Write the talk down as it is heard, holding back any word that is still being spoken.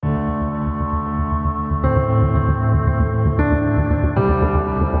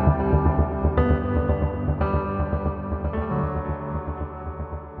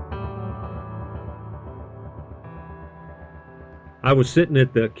I was sitting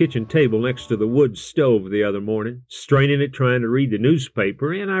at the kitchen table next to the wood stove the other morning, straining it trying to read the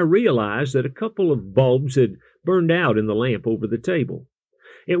newspaper, and I realized that a couple of bulbs had burned out in the lamp over the table.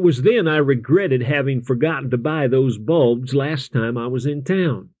 It was then I regretted having forgotten to buy those bulbs last time I was in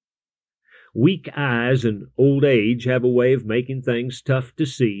town. Weak eyes and old age have a way of making things tough to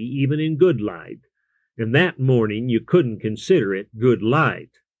see, even in good light, and that morning you couldn't consider it good light.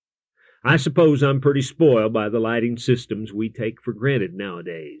 I suppose I'm pretty spoiled by the lighting systems we take for granted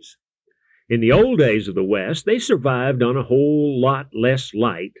nowadays. In the old days of the West, they survived on a whole lot less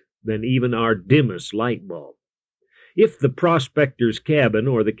light than even our dimmest light bulb. If the prospector's cabin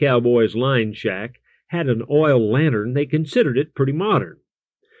or the cowboy's line shack had an oil lantern, they considered it pretty modern.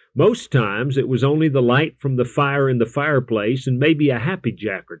 Most times it was only the light from the fire in the fireplace and maybe a happy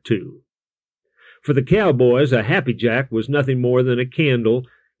jack or two. For the cowboys, a happy jack was nothing more than a candle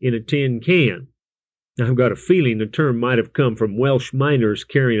in a tin can. I've got a feeling the term might have come from Welsh miners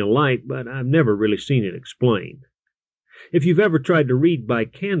carrying a light, but I've never really seen it explained. If you've ever tried to read by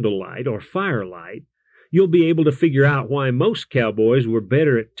candlelight or firelight, you'll be able to figure out why most cowboys were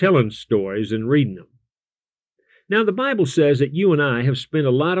better at telling stories than reading them. Now, the Bible says that you and I have spent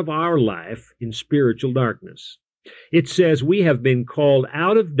a lot of our life in spiritual darkness. It says we have been called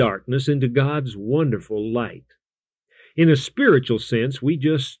out of darkness into God's wonderful light. In a spiritual sense, we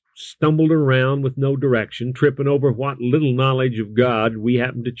just stumbled around with no direction, tripping over what little knowledge of God we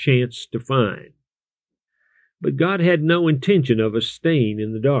happened to chance to find. But God had no intention of us staying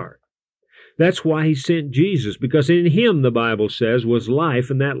in the dark. That's why He sent Jesus, because in Him, the Bible says, was life,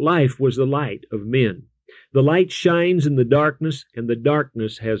 and that life was the light of men. The light shines in the darkness, and the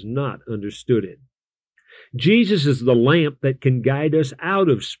darkness has not understood it. Jesus is the lamp that can guide us out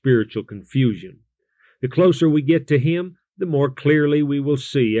of spiritual confusion. The closer we get to Him, the more clearly we will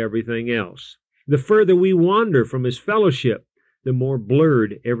see everything else. The further we wander from His fellowship, the more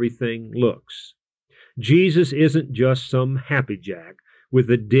blurred everything looks. Jesus isn't just some happy jack with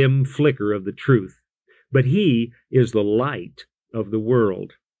the dim flicker of the truth, but He is the light of the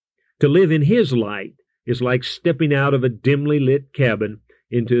world. To live in His light is like stepping out of a dimly lit cabin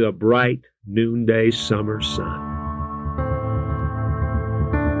into a bright noonday summer sun.